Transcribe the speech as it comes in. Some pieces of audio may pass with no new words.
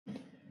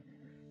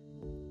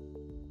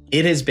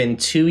It has been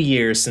 2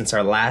 years since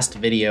our last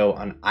video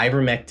on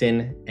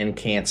ivermectin and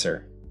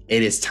cancer.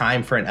 It is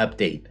time for an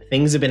update.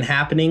 Things have been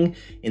happening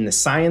in the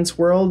science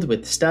world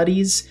with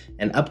studies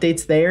and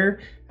updates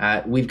there.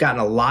 We've gotten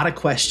a lot of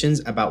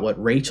questions about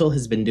what Rachel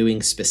has been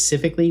doing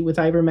specifically with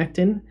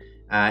ivermectin.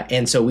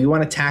 And so we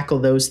want to tackle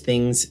those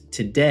things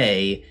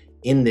today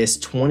in this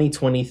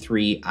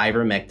 2023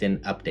 ivermectin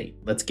update.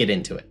 Let's get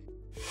into it.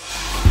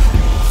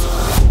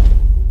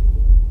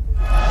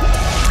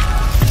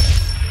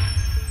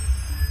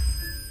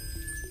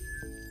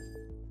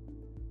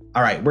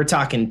 All right, we're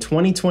talking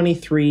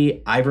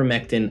 2023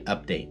 ivermectin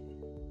update.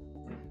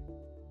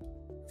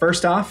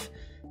 First off,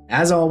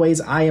 as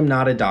always, I am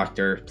not a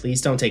doctor.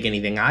 Please don't take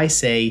anything I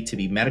say to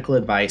be medical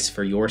advice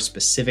for your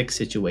specific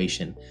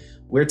situation.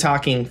 We're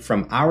talking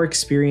from our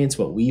experience,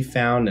 what we've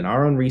found in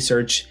our own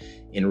research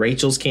in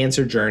Rachel's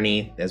cancer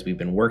journey as we've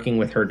been working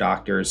with her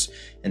doctors.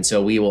 And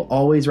so we will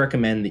always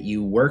recommend that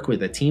you work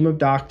with a team of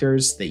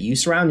doctors that you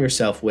surround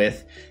yourself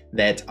with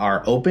that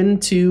are open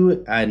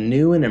to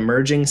new and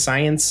emerging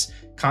science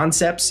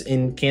concepts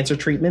in cancer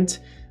treatment,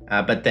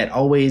 but that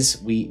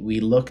always we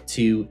look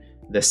to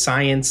the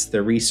science,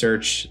 the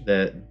research,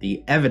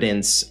 the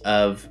evidence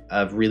of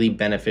really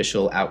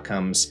beneficial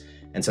outcomes.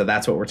 And so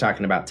that's what we're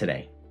talking about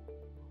today.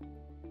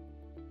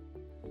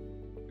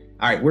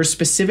 All right, we're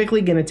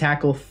specifically going to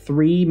tackle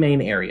three main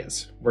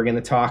areas. We're going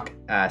to talk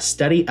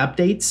study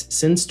updates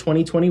since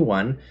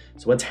 2021.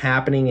 So what's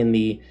happening in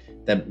the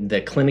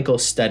clinical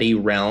study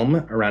realm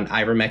around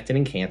ivermectin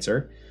and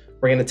cancer.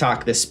 We're going to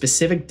talk the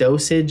specific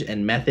dosage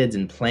and methods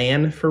and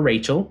plan for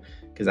Rachel,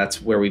 because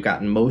that's where we've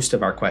gotten most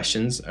of our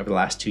questions over the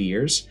last 2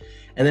 years.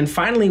 And then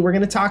finally, we're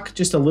going to talk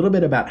just a little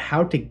bit about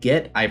how to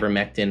get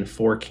ivermectin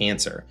for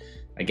cancer.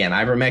 Again,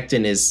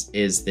 ivermectin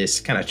is this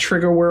kind of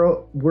trigger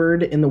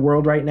word in the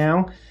world right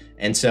now.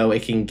 And so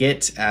it can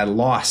get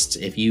lost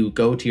if you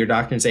go to your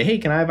doctor and say, hey,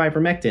 can I have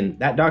ivermectin?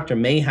 That doctor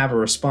may have a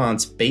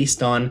response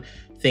based on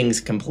things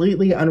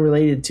completely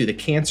unrelated to the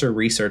cancer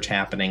research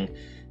happening.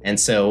 And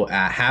so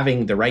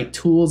having the right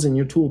tools in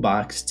your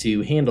toolbox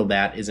to handle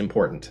that is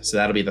important. So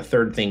that'll be the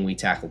third thing we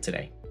tackle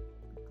today.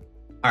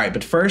 All right,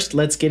 but first,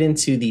 let's get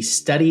into the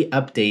study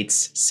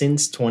updates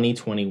since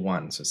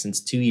 2021, so since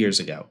 2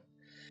 years ago.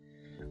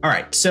 All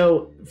right,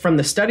 so from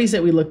the studies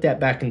that we looked at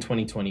back in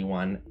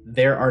 2021,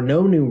 there are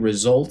no new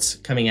results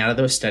coming out of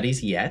those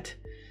studies yet.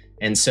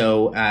 And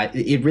so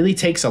it really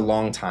takes a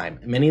long time.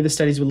 Many of the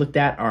studies we looked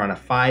at are on a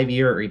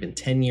 5-year or even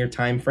 10-year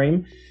time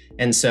frame.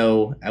 And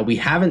so we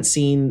haven't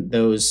seen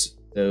those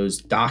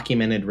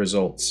documented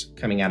results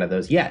coming out of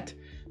those yet.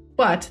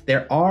 But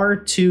there are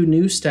 2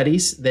 new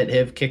studies that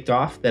have kicked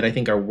off that I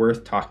think are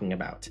worth talking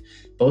about.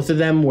 Both of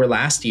them were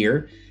last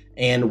year,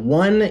 and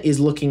one is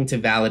looking to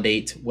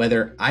validate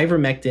whether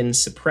ivermectin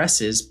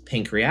suppresses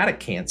pancreatic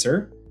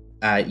cancer,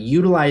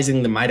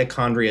 utilizing the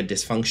mitochondria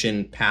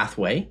dysfunction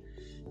pathway.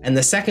 And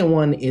the second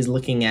one is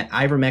looking at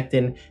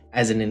ivermectin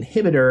as an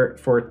inhibitor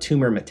for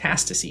tumor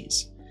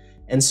metastases.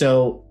 And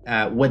so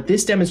what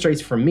this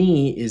demonstrates for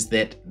me is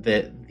that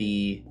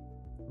the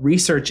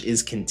research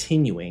is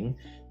continuing.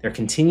 There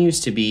continues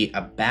to be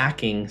a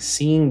backing,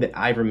 seeing that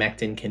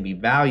ivermectin can be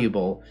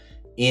valuable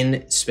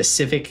in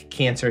specific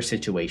cancer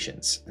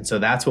situations. And so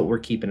that's what we're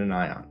keeping an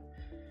eye on.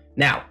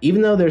 Now,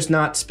 even though there's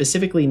not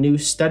specifically new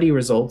study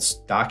results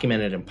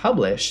documented and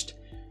published,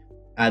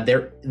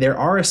 there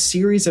are a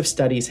series of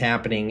studies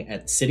happening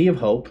at City of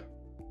Hope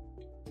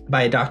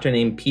by a doctor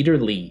named Peter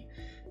Lee.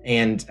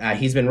 And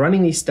he's been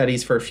running these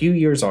studies for a few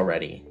years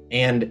already.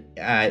 And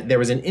there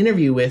was an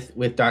interview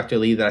with Dr.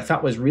 Lee that I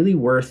thought was really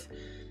worth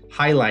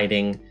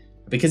highlighting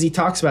because he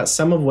talks about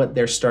some of what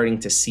they're starting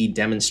to see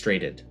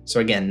demonstrated. So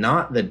again,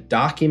 not the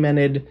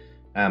documented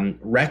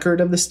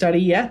record of the study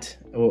yet,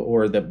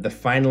 or the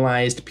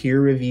finalized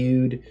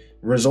peer-reviewed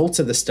results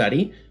of the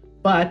study,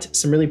 but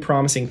some really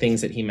promising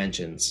things that he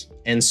mentions.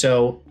 And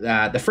so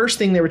the first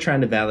thing they were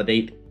trying to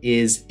validate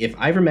is if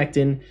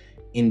ivermectin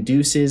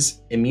induces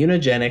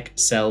immunogenic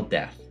cell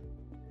death.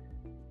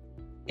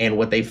 And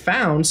what they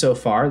found so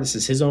far, this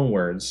is his own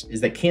words, is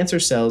that cancer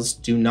cells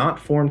do not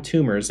form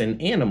tumors in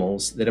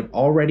animals that have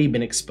already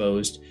been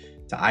exposed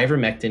to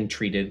ivermectin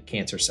treated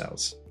cancer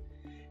cells.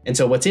 And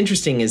so what's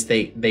interesting is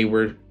they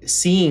were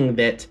seeing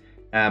that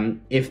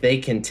if they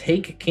can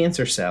take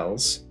cancer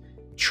cells,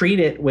 treat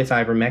it with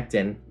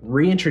ivermectin,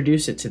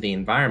 reintroduce it to the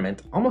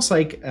environment, almost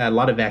like a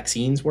lot of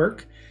vaccines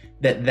work,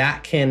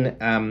 that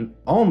can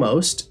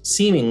almost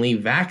seemingly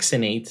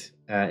vaccinate,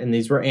 and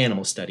these were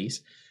animal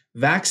studies,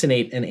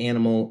 vaccinate an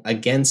animal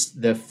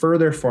against the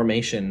further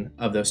formation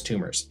of those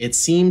tumors. It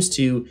seems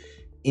to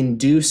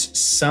induce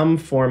some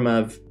form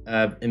of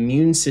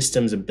immune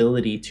system's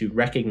ability to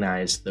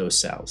recognize those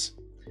cells.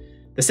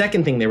 The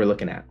second thing they were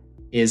looking at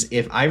is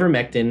if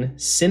ivermectin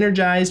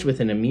synergized with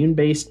an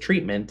immune-based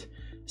treatment,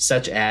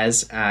 such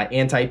as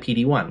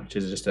anti-PD-1, which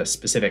is just a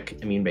specific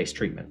immune-based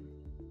treatment.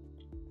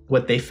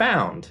 What they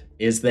found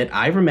is that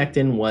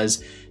ivermectin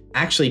was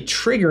actually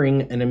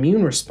triggering an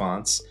immune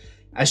response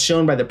as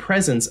shown by the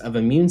presence of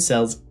immune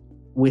cells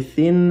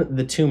within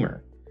the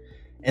tumor.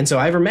 And so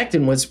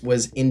ivermectin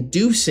was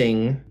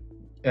inducing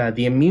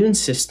the immune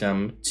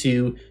system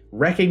to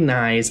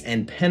recognize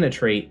and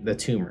penetrate the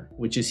tumor,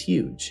 which is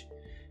huge.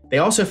 They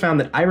also found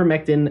that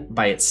ivermectin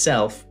by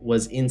itself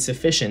was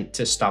insufficient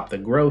to stop the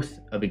growth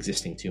of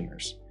existing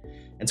tumors.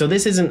 And so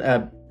this isn't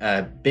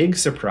a big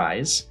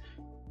surprise.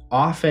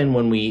 Often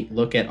when we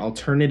look at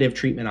alternative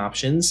treatment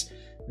options,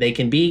 they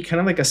can be kind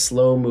of like a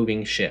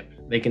slow-moving ship.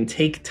 They can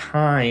take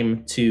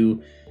time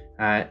to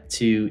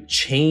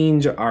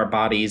change our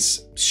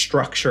body's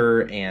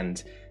structure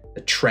and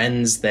the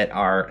trends that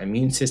our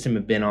immune system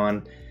have been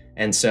on.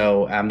 And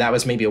so that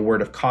was maybe a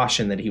word of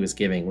caution that he was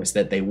giving, was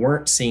that they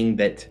weren't seeing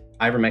that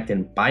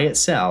ivermectin by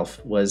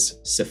itself was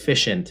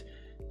sufficient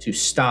to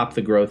stop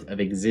the growth of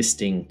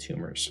existing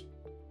tumors.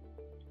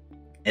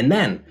 And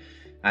then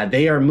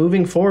they are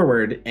moving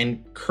forward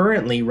and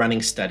currently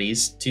running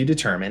studies to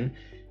determine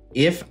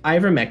if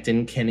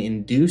ivermectin can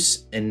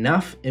induce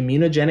enough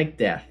immunogenic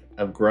death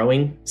of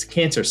growing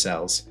cancer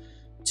cells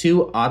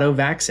to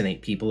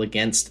auto-vaccinate people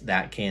against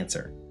that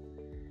cancer.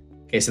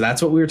 Okay, so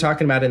that's what we were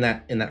talking about in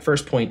that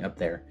first point up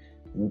there.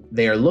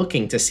 They are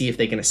looking to see if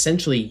they can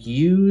essentially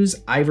use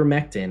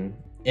ivermectin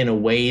in a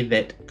way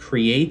that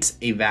creates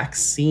a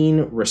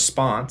vaccine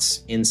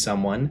response in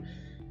someone,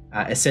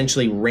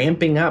 essentially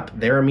ramping up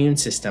their immune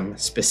system,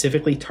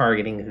 specifically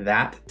targeting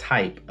that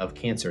type of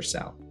cancer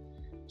cell.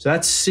 So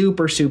that's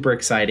super, super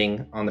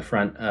exciting on the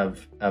front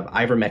of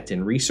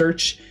ivermectin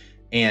research.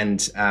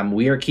 And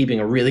we are keeping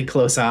a really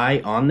close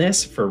eye on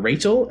this for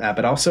Rachel,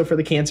 but also for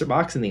the Cancer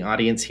Box and the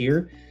audience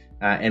here.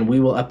 And we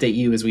will update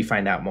you as we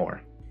find out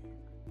more.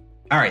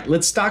 All right,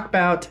 let's talk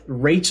about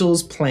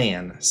Rachel's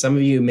plan. Some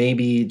of you may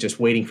be just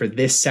waiting for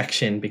this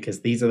section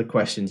because these are the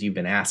questions you've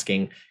been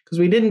asking, because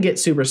we didn't get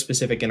super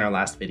specific in our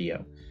last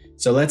video.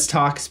 So let's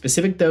talk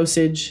specific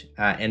dosage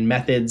and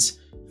methods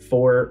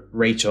for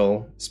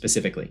Rachel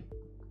specifically.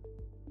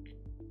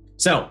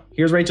 So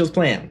here's Rachel's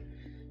plan.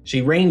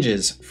 She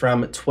ranges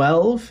from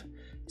 12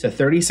 to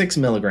 36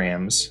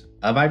 milligrams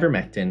of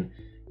ivermectin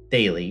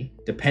daily,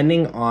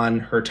 depending on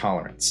her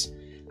tolerance.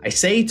 I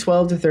say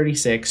 12 to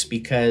 36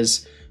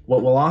 because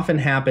what will often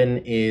happen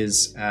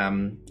is,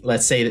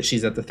 let's say that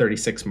she's at the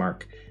 36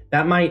 mark.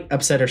 That might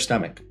upset her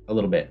stomach a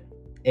little bit.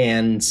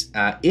 And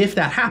if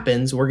that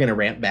happens, we're gonna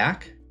ramp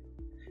back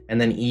and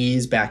then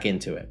ease back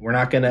into it. We're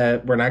not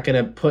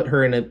gonna put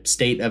her in a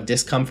state of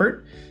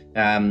discomfort.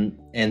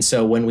 And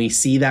so when we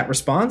see that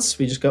response,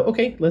 we just go,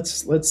 okay,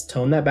 let's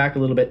tone that back a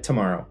little bit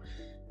tomorrow.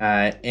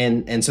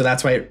 And so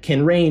that's why it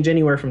can range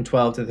anywhere from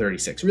 12 to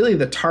 36. Really,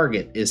 the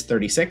target is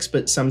 36,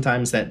 but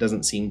sometimes that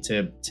doesn't seem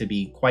to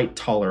be quite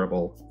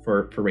tolerable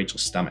for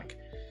Rachel's stomach.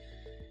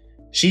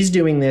 She's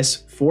doing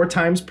this 4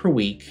 times per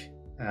week.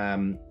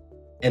 And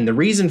the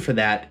reason for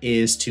that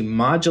is to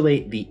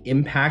modulate the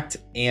impact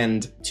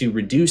and to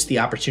reduce the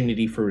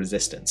opportunity for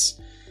resistance.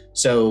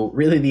 So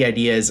really the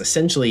idea is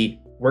essentially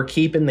we're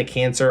keeping the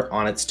cancer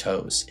on its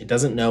toes. It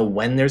doesn't know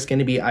when there's going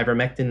to be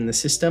ivermectin in the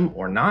system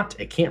or not.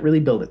 It can't really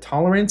build a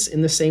tolerance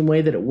in the same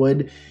way that it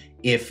would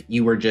if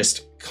you were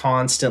just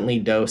constantly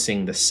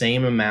dosing the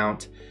same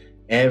amount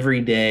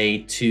every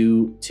day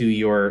to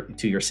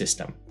your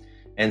system.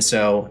 And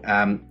so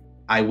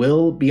I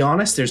will be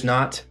honest, there's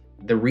not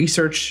the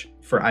research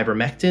for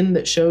ivermectin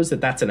that shows that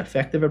that's an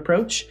effective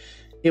approach.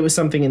 It was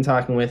something in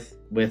talking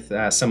with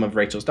some of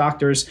Rachel's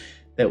doctors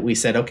that we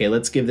said, okay,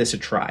 let's give this a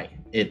try.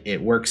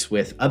 It works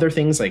with other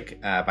things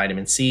like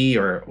vitamin C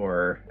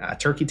or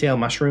turkey tail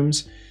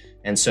mushrooms.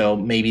 And so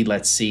maybe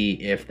let's see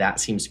if that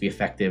seems to be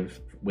effective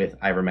with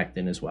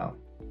ivermectin as well.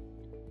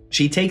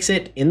 She takes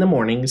it in the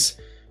mornings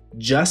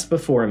just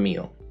before a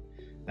meal.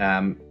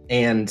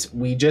 And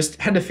we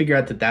just had to figure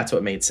out that that's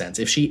what made sense.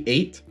 If she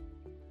ate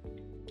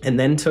and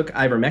then took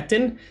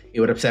ivermectin, it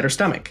would upset her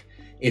stomach.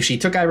 If she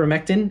took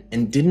ivermectin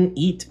and didn't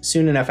eat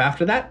soon enough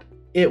after that,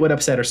 it would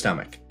upset her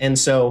stomach. And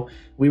so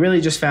we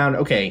really just found,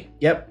 okay,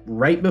 yep,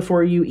 right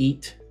before you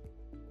eat,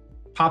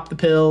 pop the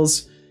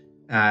pills,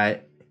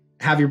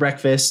 have your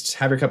breakfast,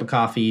 have your cup of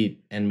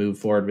coffee, and move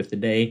forward with the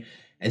day.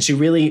 And she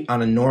really,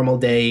 on a normal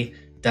day,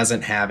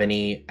 doesn't have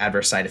any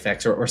adverse side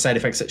effects or side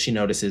effects that she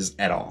notices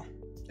at all,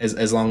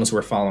 as long as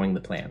we're following the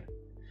plan.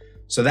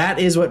 So that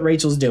is what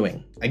Rachel's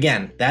doing.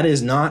 Again, that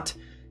is not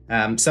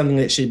something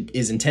that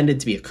is intended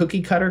to be a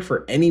cookie cutter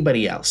for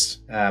anybody else.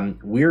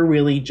 We're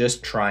really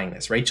just trying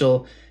this.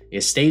 Rachel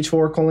is stage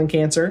 4 colon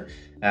cancer.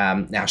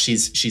 Now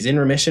she's in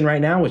remission right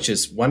now, which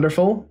is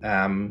wonderful.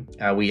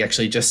 We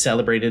actually just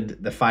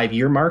celebrated the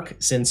 5-year mark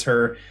since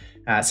her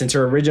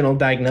original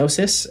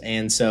diagnosis.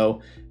 And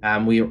so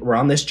we're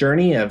on this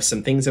journey of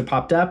some things have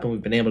popped up and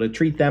we've been able to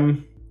treat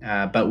them.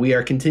 But we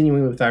are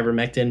continuing with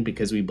ivermectin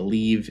because we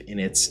believe in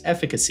its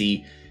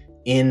efficacy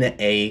in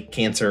a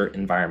cancer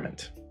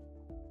environment.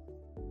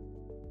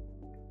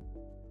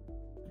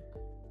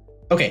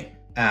 Okay,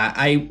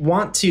 I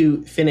want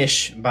to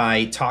finish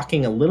by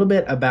talking a little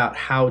bit about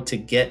how to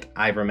get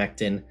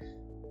ivermectin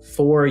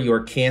for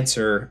your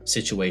cancer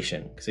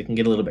situation, because it can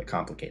get a little bit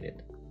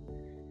complicated.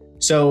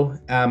 So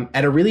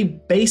at a really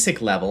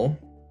basic level,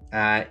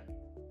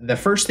 the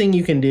first thing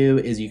you can do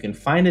is you can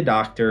find a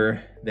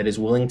doctor that is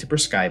willing to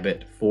prescribe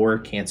it for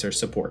cancer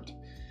support.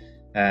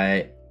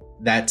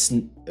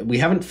 We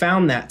haven't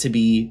found that to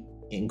be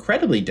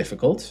incredibly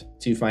difficult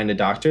to find a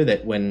doctor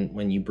that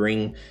when you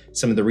bring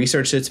some of the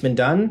research that's been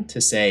done to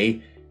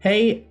say,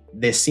 hey,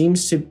 this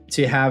seems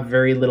to have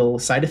very little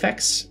side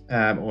effects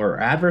or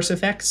adverse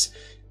effects,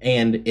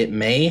 and it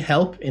may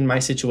help in my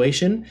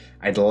situation.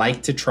 I'd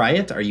like to try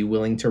it. Are you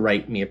willing to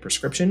write me a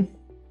prescription?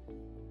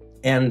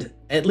 And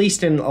at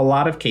least in a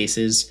lot of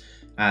cases,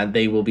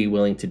 they will be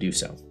willing to do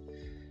so.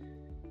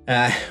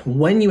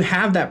 When you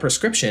have that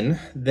prescription,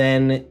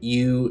 then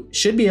you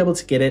should be able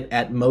to get it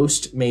at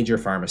most major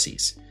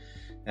pharmacies.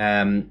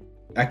 A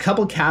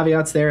couple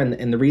caveats there,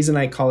 and the reason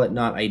I call it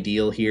not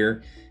ideal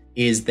here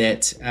is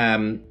that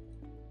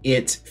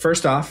it,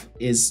 first off,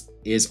 is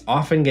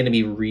often going to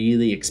be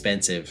really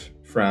expensive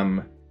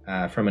from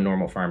a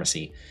normal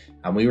pharmacy.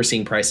 We were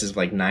seeing prices of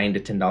like $9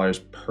 to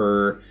 $10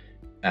 per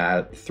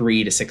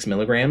 3 to 6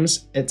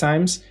 milligrams at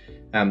times.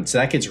 So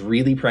that gets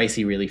really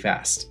pricey really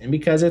fast. And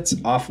because it's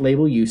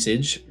off-label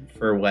usage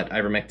for what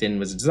ivermectin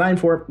was designed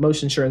for,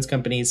 most insurance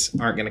companies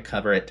aren't going to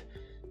cover it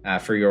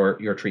for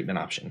your treatment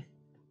option.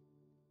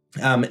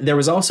 There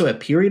was also a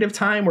period of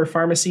time where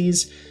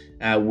pharmacies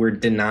were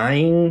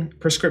denying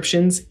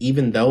prescriptions,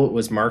 even though it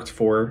was marked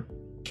for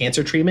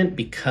cancer treatment,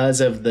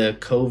 because of the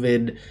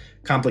COVID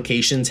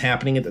complications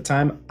happening at the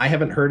time. I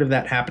haven't heard of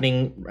that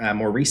happening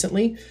more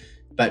recently,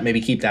 but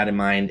maybe keep that in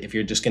mind if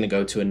you're just going to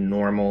go to a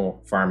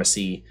normal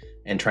pharmacy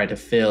and try to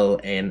fill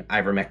an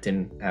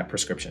ivermectin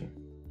prescription.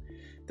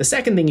 The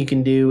second thing you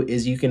can do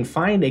is you can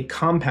find a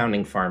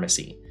compounding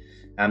pharmacy.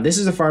 This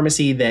is a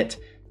pharmacy that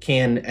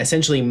can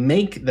essentially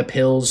make the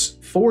pills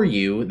for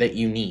you that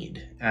you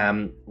need.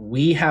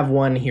 We have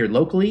one here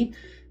locally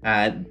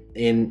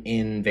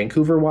in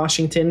Vancouver,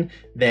 Washington,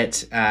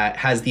 that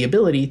has the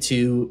ability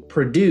to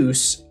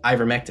produce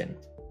ivermectin.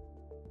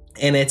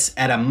 And it's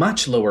at a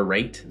much lower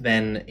rate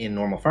than in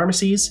normal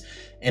pharmacies.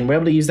 And we're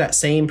able to use that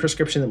same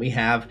prescription that we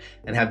have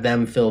and have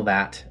them fill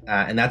that.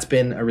 And that's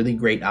been a really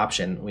great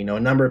option. We know a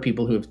number of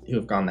people who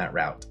have gone that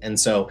route. And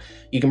so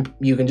you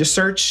can just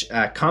search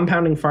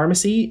compounding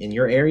pharmacy in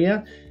your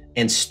area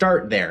and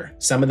start there.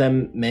 Some of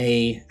them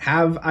may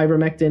have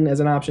ivermectin as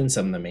an option,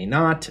 some of them may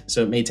not.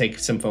 So it may take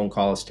some phone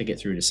calls to get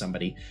through to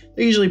somebody.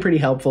 They're usually pretty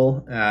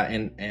helpful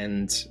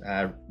and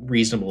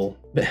reasonable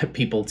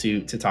people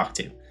to talk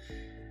to.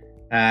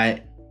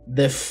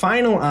 The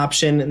final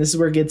option, and this is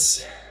where it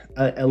gets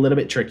a little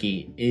bit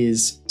tricky,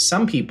 is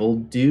some people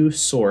do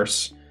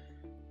source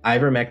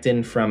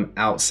ivermectin from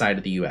outside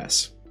of the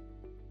US.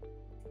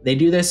 They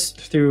do this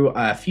through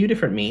a few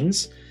different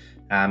means.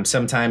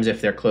 Sometimes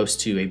if they're close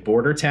to a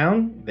border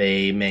town,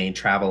 they may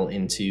travel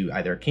into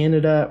either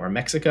Canada or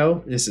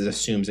Mexico. This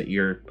assumes that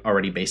you're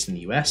already based in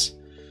the US.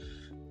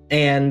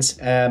 And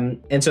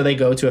so they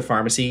go to a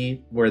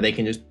pharmacy where they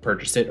can just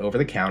purchase it over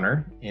the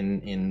counter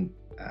in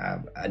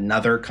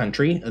another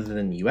country other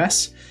than the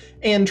US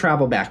and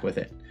travel back with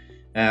it.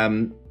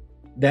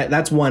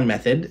 That's one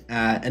method.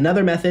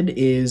 Another method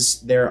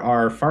is there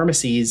are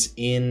pharmacies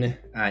in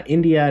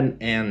India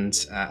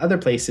and other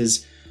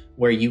places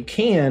where you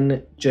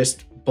can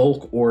just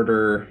bulk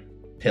order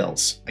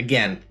pills.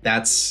 Again,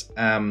 that's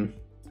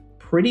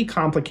pretty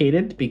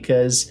complicated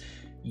because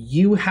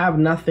you have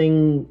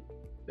nothing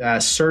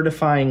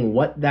certifying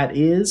what that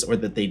is, or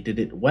that they did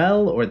it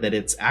well, or that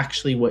it's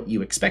actually what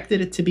you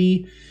expected it to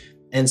be.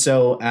 And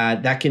so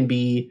that can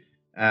be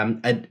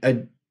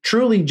a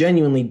truly,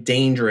 genuinely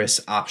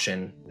dangerous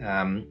option.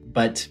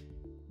 But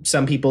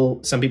some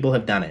people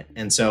have done it.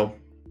 And so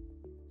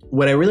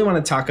what I really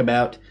want to talk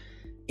about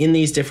in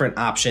these different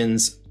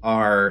options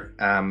are,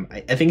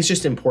 I think it's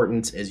just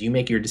important as you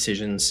make your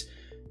decisions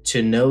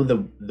to know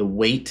the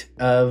weight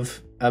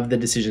of the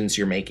decisions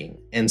you're making.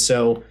 And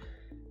so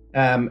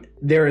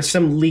there are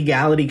some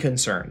legality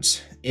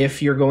concerns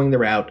if you're going the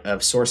route of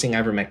sourcing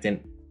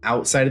ivermectin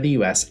outside of the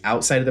US,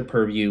 outside of the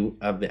purview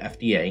of the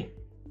FDA,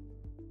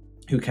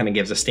 who kind of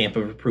gives a stamp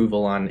of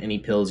approval on any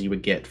pills you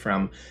would get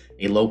from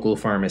a local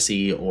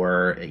pharmacy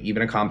or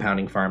even a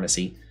compounding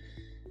pharmacy.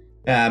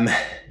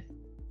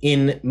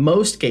 In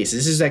most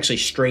cases, this is actually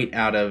straight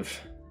out of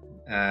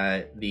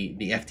the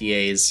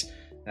FDA's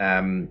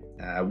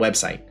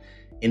website.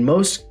 In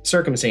most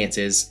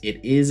circumstances,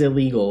 it is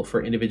illegal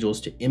for individuals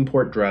to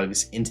import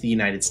drugs into the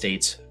United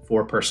States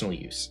for personal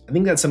use. I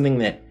think that's something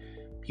that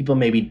people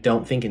maybe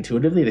don't think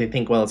intuitively. They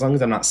think, well, as long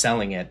as I'm not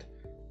selling it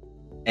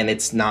and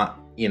it's not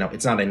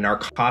a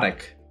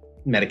narcotic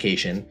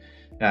medication,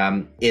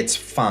 it's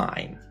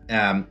fine.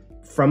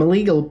 From a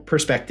legal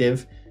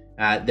perspective,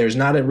 there's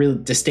not a real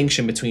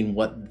distinction between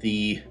what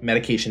the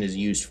medication is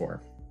used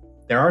for.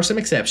 There are some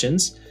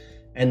exceptions,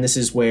 and this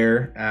is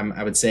where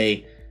I would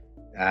say,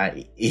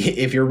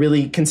 if you're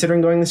really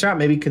considering going this route,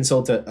 maybe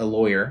consult a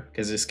lawyer,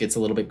 because this gets a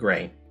little bit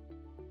gray.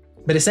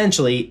 But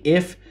essentially,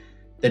 if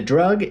the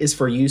drug is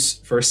for use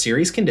for a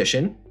serious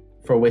condition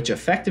for which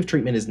effective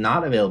treatment is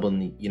not available in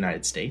the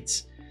United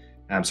States,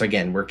 so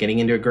again, we're getting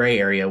into a gray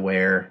area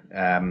where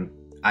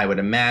I would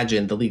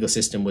imagine the legal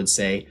system would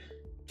say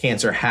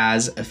cancer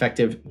has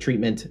effective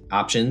treatment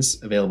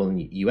options available in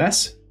the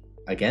US.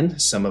 Again,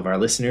 some of our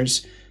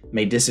listeners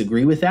may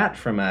disagree with that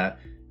from a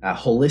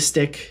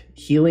holistic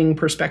healing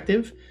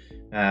perspective.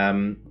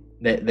 We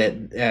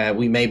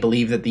may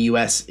believe that the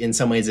US in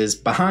some ways is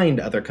behind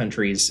other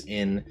countries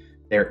in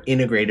their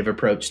integrative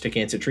approach to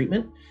cancer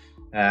treatment.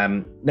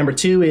 Number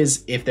two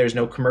is if there's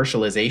no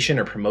commercialization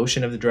or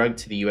promotion of the drug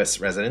to the US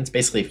residents.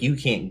 Basically, if you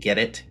can't get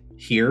it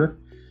here,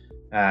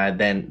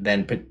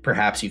 then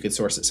perhaps you could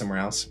source it somewhere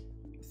else.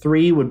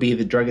 Three would be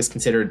the drug is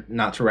considered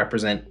not to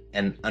represent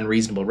an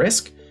unreasonable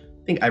risk.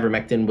 I think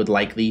ivermectin would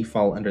likely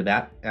fall under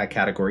that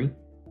category.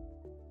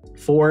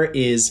 Four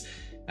is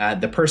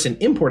the person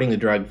importing the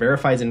drug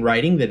verifies in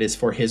writing that it's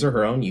for his or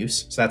her own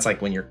use. So that's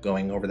like when you're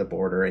going over the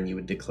border and you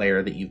would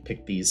declare that you've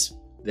picked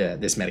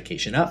this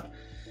medication up.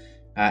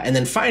 And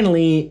then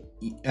finally,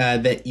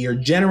 that you're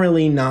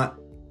generally not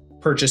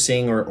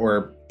purchasing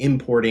or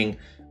importing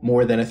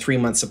more than a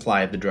 3-month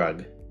supply of the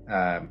drug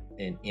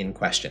in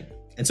question.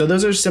 And so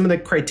those are some of the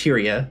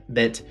criteria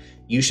that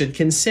you should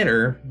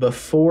consider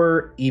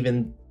before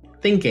even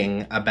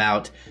thinking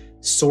about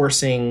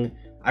sourcing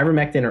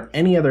ivermectin or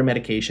any other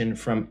medication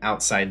from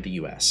outside the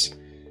US.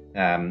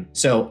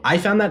 So I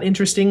found that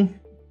interesting.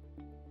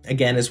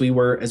 Again, as we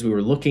were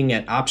looking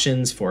at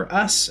options for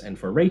us and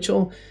for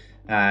Rachel,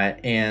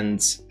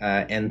 and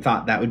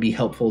thought that would be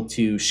helpful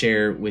to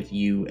share with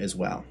you as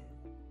well.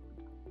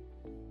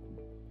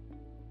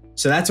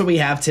 So that's what we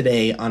have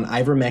today on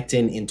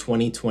ivermectin in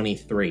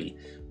 2023.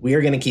 We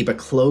are going to keep a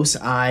close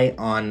eye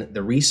on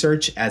the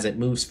research as it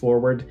moves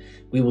forward.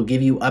 We will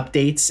give you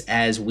updates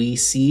as we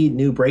see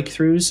new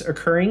breakthroughs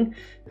occurring.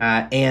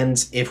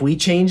 And if we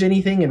change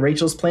anything in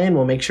Rachel's plan,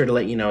 we'll make sure to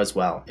let you know as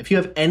well. If you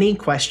have any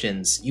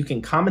questions, you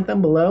can comment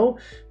them below,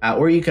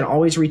 or you can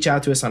always reach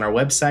out to us on our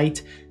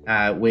website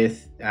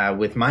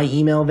with my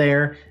email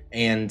there.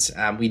 And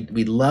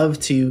we'd love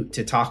to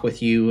talk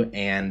with you.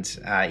 And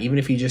even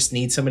if you just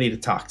need somebody to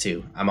talk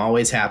to, I'm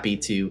always happy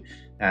to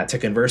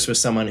converse with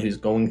someone who's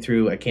going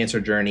through a cancer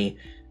journey,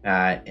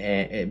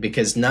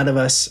 because none of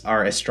us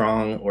are as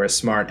strong or as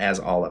smart as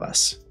all of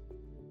us.